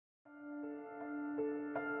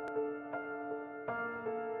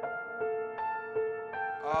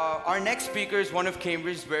Our next speaker is one of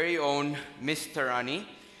Cambridge's very own Miss Tharani.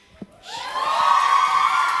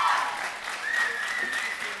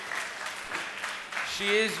 She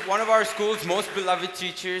is one of our school's most beloved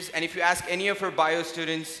teachers, and if you ask any of her bio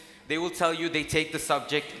students, they will tell you they take the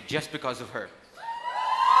subject just because of her.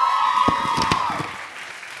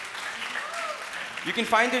 You can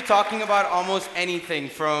find her talking about almost anything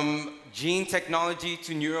from gene technology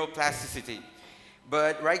to neuroplasticity.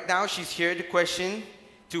 But right now, she's here to question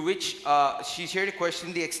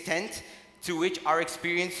the extent to which our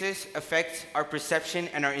experiences affect our perception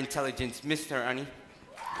and our intelligence. Ms. Tharani.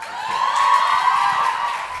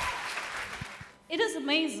 It is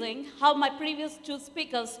amazing how my previous two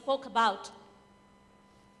speakers spoke about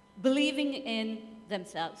believing in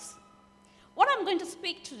themselves. What I'm going to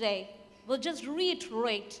speak today will just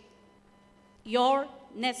reiterate your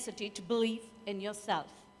necessity to believe in yourself.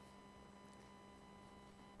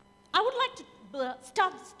 I would like to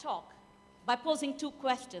start this talk by posing two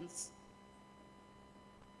questions.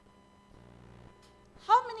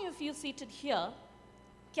 How many of you seated here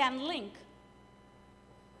can link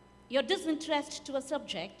your disinterest to a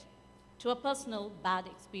subject to a personal bad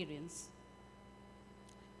experience?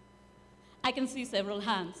 I can see several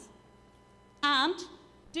hands. And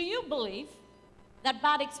do you believe that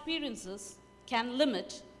bad experiences can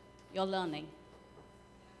limit your learning?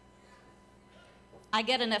 I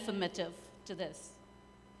get an affirmative to this.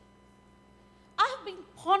 I have been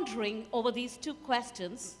pondering over these two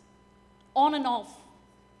questions on and off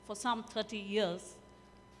for some 30 years.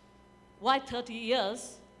 Why 30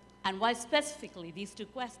 years? And why specifically these two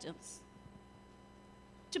questions?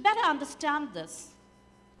 To better understand this,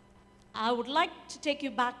 I would like to take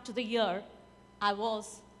you back to the year I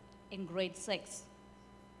was in grade 6.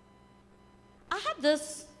 I had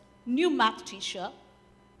this new math teacher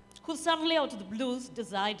who suddenly out of the blues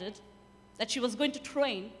decided that she was going to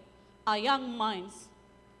train our young minds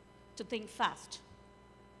to think fast.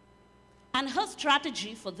 And her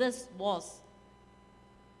strategy for this was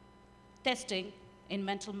testing in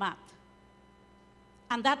mental math,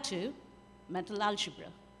 and that too, mental algebra.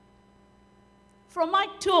 From my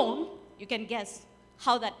tone, you can guess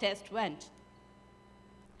how that test went.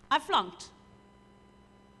 I flunked.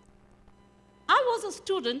 I was a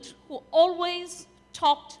student who always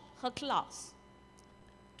topped her class,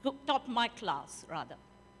 topped my class, rather.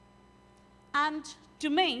 And to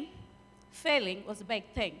me, failing was a big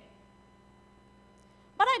thing.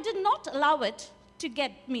 But I did not allow it to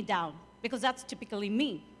get me down, because that's typically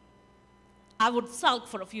me. I would sulk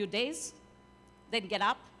for a few days, then get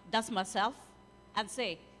up, dust myself, and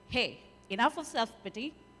say, hey, enough of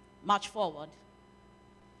self-pity, march forward.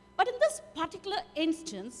 But in this particular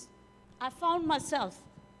instance, I found myself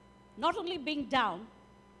not only being down,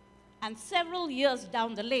 and several years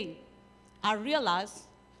down the lane, I realized,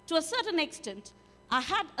 to a certain extent, I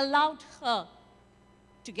had allowed her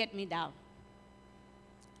to get me down.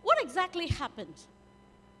 What exactly happened?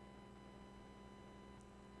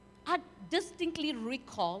 I distinctly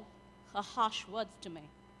recall her harsh words to me.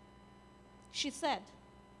 She said,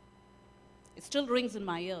 it still rings in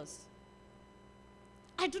my ears,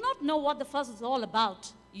 I do not know what the fuss is all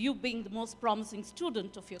about, you being the most promising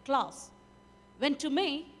student of your class, when to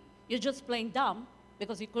me, you're just plain dumb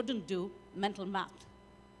because you couldn't do mental math.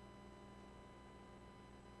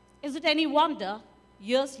 Is it any wonder,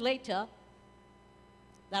 years later,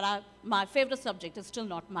 that my favorite subject is still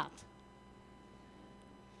not math?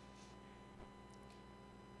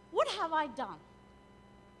 What have I done?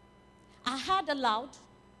 I had allowed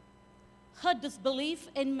her disbelief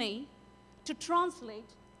in me to translate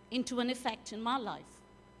into an effect in my life.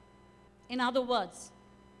 In other words,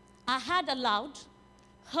 I had allowed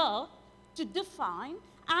her to define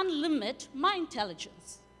and limit my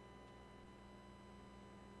intelligence.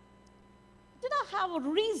 Did I have a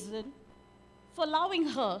reason for allowing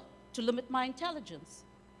her to limit my intelligence?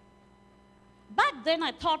 Back then,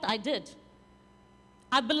 I thought I did.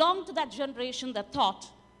 I belonged to that generation that thought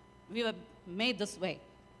we were made this way.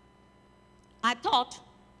 I thought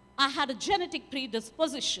I had a genetic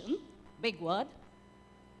predisposition, big word,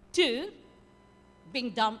 to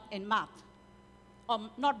being dumb in math, or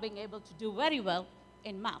not being able to do very well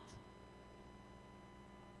in math.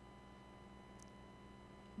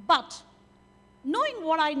 But knowing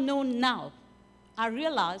what I know now, I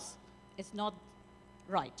realize it's not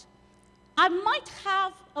right. I might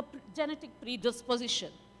have a genetic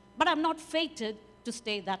predisposition, but I'm not fated to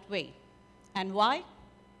stay that way. And why?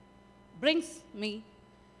 Brings me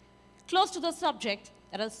close to the subject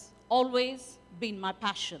that has always been my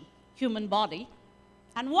passion, human body,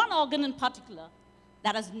 and one organ in particular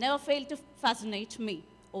that has never failed to fascinate me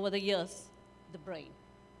over the years, the brain.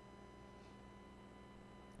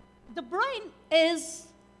 the brain is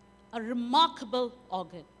a remarkable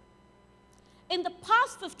organ. In the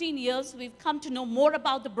past 15 years, we've come to know more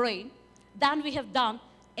about the brain than we have done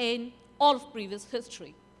in all of previous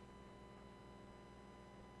history.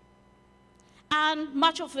 And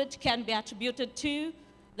much of it can be attributed to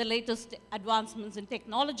the latest advancements in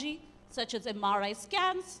technology, such as MRI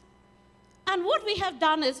scans. And what we have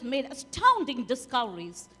done is made astounding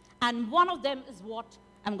discoveries, and one of them is what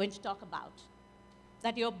I'm going to talk about,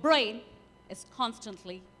 that your brain is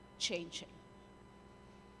constantly changing.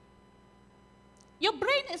 Your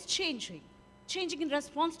brain is changing in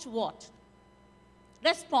response to what?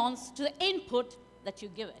 Response to the input that you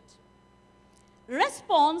give it.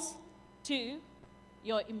 Response to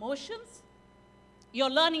your emotions, your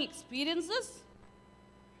learning experiences.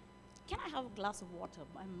 Can I have a glass of water?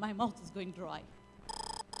 My mouth is going dry.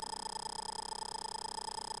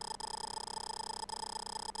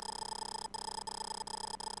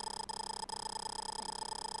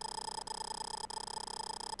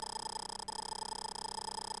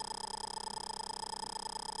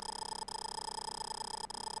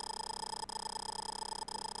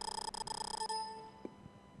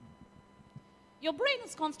 Your brain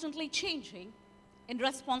is constantly changing in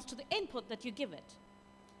response to the input that you give it,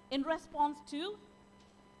 in response to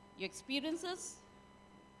your experiences,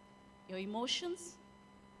 your emotions,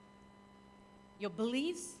 your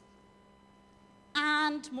beliefs,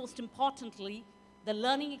 and most importantly, the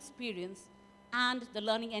learning experience and the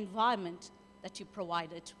learning environment that you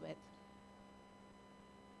provide it with.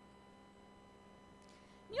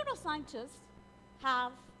 Neuroscientists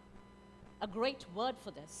have a great word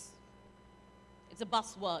for this. It's a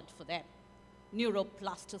buzzword for them,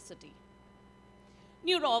 neuroplasticity.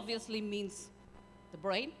 Neuro obviously means the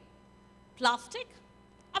brain. Plastic?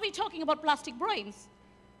 Are we talking about plastic brains?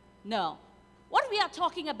 No. What we are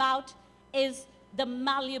talking about is the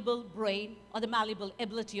malleable brain, or the malleable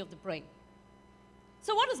ability of the brain.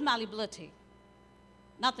 So what is malleability?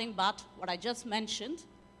 Nothing but what I just mentioned,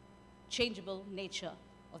 changeable nature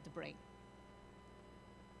of the brain.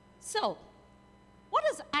 So, what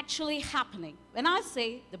is actually happening? When I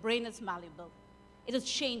say the brain is malleable, it is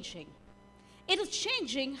changing. It is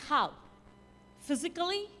changing how?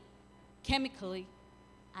 Physically, chemically,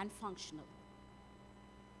 and functionally.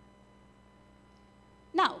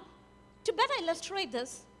 Now, to better illustrate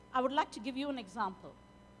this, I would like to give you an example.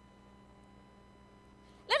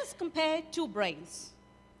 Let us compare two brains,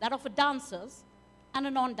 that of a dancers and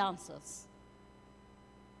a non-dancers.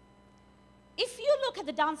 If you look at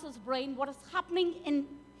the dancer's brain, what is happening in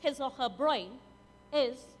his or her brain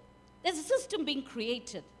is there's a system being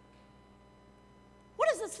created.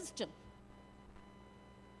 What is the system?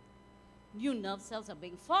 New nerve cells are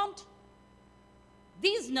being formed.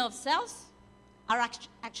 These nerve cells are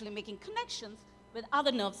actually making connections with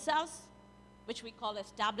other nerve cells, which we call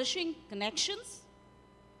establishing connections.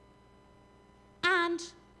 And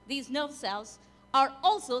these nerve cells are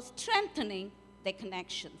also strengthening their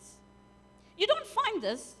connections. You don't find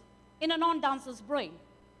this in a non-dancer's brain.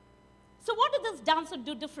 So what did this dancer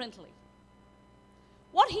do differently?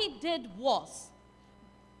 What he did was,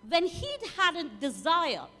 when he'd had a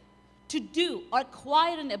desire to do or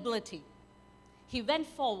acquire an ability, he went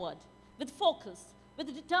forward with focus,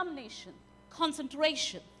 with determination,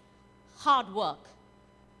 concentration, hard work,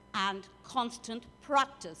 and constant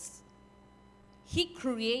practice. He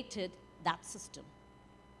created that system.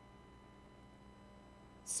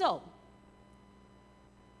 So,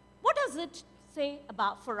 what does it say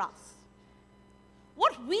about for us?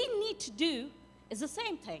 What we need to do is the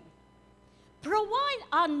same thing. Provide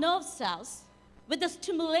our nerve cells with a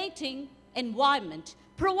stimulating environment.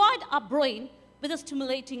 Provide our brain with a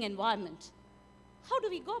stimulating environment. How do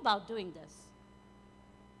we go about doing this?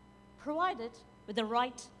 Provide it with the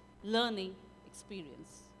right learning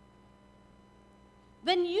experience.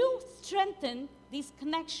 When you strengthen these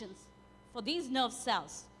connections for these nerve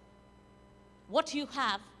cells, what you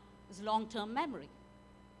have is long-term memory.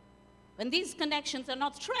 When these connections are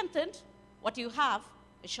not strengthened, what you have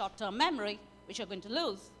is short-term memory, which you're going to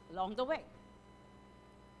lose along the way.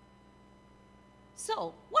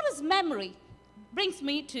 So, what is memory? Brings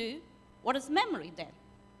me to, what is memory then?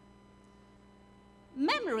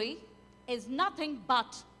 Memory is nothing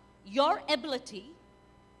but your ability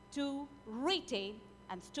to retain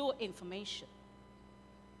and store information.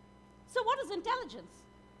 So what is intelligence?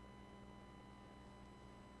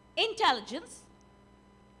 Intelligence,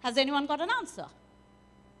 has anyone got an answer?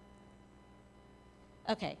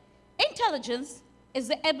 Okay. Intelligence is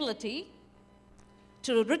the ability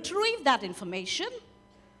to retrieve that information,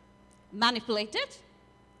 manipulate it,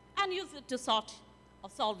 and use it to sort or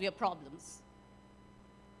solve your problems.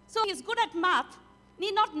 So he's good at math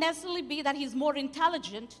need not necessarily be that he's more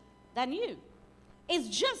intelligent than you. It's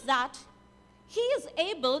just that he is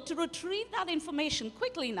able to retrieve that information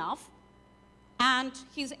quickly enough, and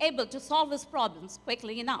he's able to solve his problems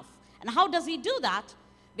quickly enough. And how does he do that?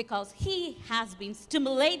 Because he has been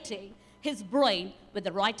stimulating his brain with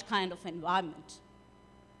the right kind of environment.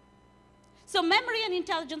 So memory and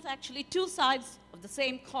intelligence are actually two sides of the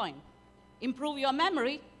same coin. Improve your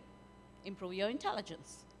memory, improve your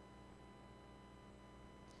intelligence.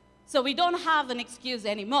 So we don't have an excuse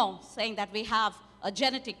anymore saying that we have a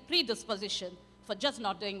genetic predisposition for just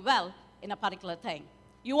not doing well in a particular thing.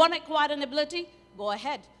 You want to acquire an ability? Go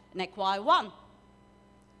ahead and acquire one.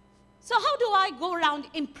 So how do I go around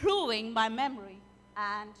improving my memory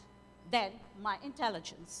and then my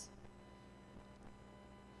intelligence?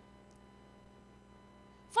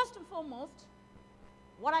 First and foremost,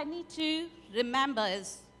 what I need to remember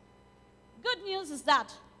is, good news is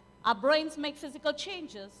that our brains make physical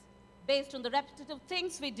changes based on the repetitive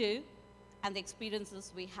things we do and the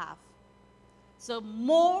experiences we have. So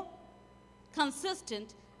more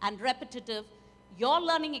consistent and repetitive your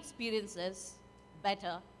learning experiences,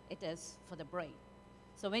 better it is for the brain.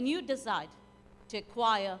 So when you decide to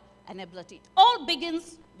acquire an ability, it all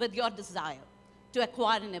begins with your desire to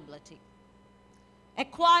acquire an ability.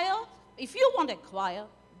 Acquire, if you want to acquire,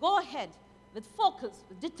 go ahead with focus,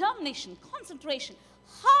 with determination, concentration,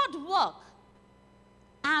 hard work,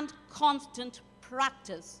 and constant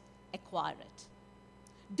practice, acquire it.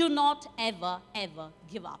 Do not ever, ever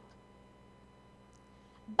give up.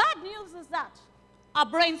 Bad news is that our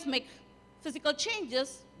brains make physical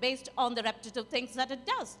changes based on the repetitive things that it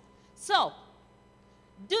does. So,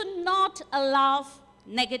 do not allow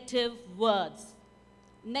negative words,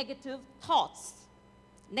 negative thoughts,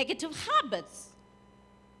 negative habits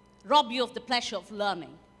rob you of the pleasure of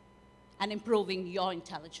learning and improving your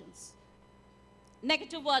intelligence.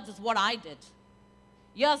 Negative words is what I did.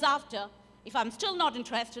 Years after, if I'm still not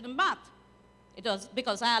interested in math, it was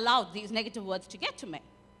because I allowed these negative words to get to me.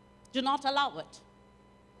 Do not allow it.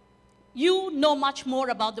 You know much more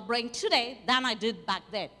about the brain today than I did back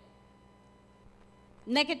then.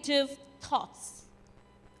 Negative thoughts.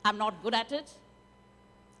 I'm not good at it.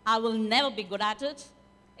 I will never be good at it.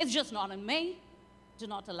 It's just not in me. Do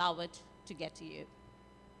not allow it to get to you.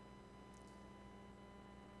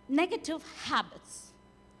 Negative habits.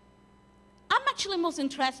 I'm actually most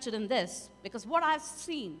interested in this because what I've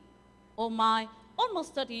seen over my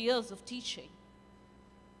almost 30 years of teaching,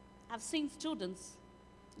 I've seen students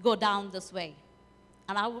go down this way.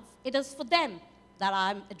 And it is for them that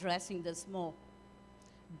I'm addressing this more.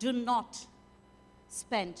 Do not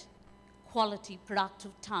spend quality,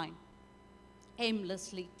 productive time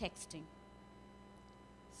aimlessly texting.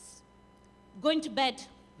 Going to bed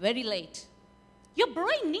very late. Your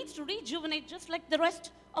brain needs to rejuvenate just like the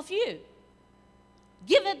rest of you.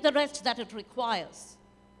 Give it the rest that it requires.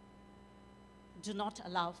 Do not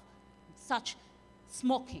allow such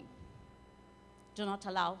smoking. Do not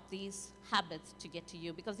allow these habits to get to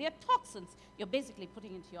you because they are toxins you're basically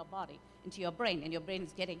putting into your body, into your brain, and your brain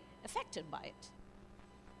is getting affected by it.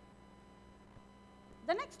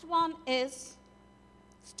 The next one is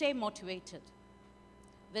stay motivated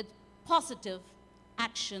with positive,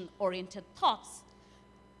 action-oriented thoughts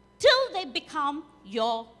till they become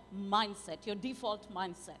your mindset, your default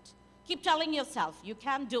mindset. Keep telling yourself you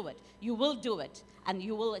can do it, you will do it, and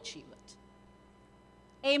you will achieve it.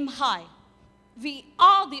 Aim high. We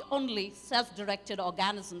are the only self-directed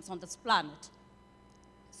organisms on this planet.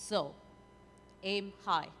 So, aim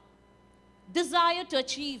high. Desire to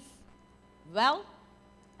achieve well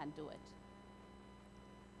and do it.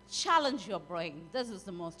 Challenge your brain. This is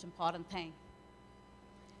the most important thing.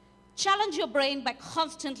 Challenge your brain by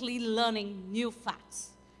constantly learning new facts.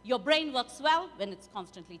 Your brain works well when it's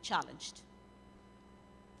constantly challenged.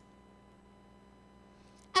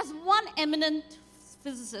 As one eminent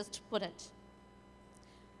physicist put it,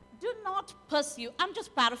 do not pursue, I'm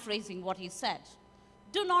just paraphrasing what he said,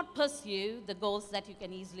 do not pursue the goals that you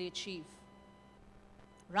can easily achieve.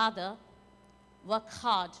 Rather, work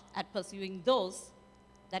hard at pursuing those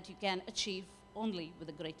that you can achieve only with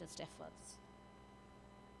the greatest efforts.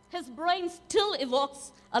 His brain still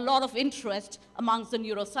evokes a lot of interest amongst the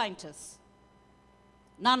neuroscientists.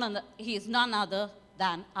 He is none other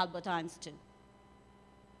than Albert Einstein.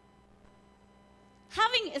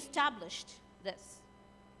 Having established this,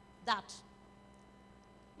 that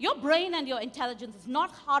your brain and your intelligence is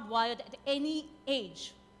not hardwired at any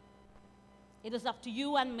age, it is up to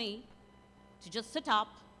you and me to just sit up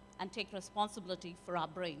and take responsibility for our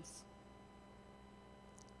brains.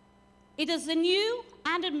 It is in you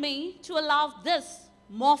and in me to allow this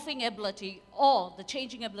morphing ability or the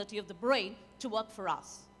changing ability of the brain to work for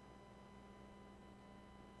us.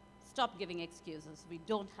 Stop giving excuses. We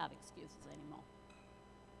don't have excuses anymore.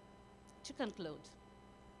 To conclude,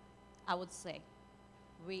 I would say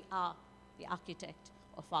we are the architect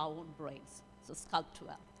of our own brains, so sculpt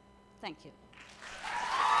well. Thank you.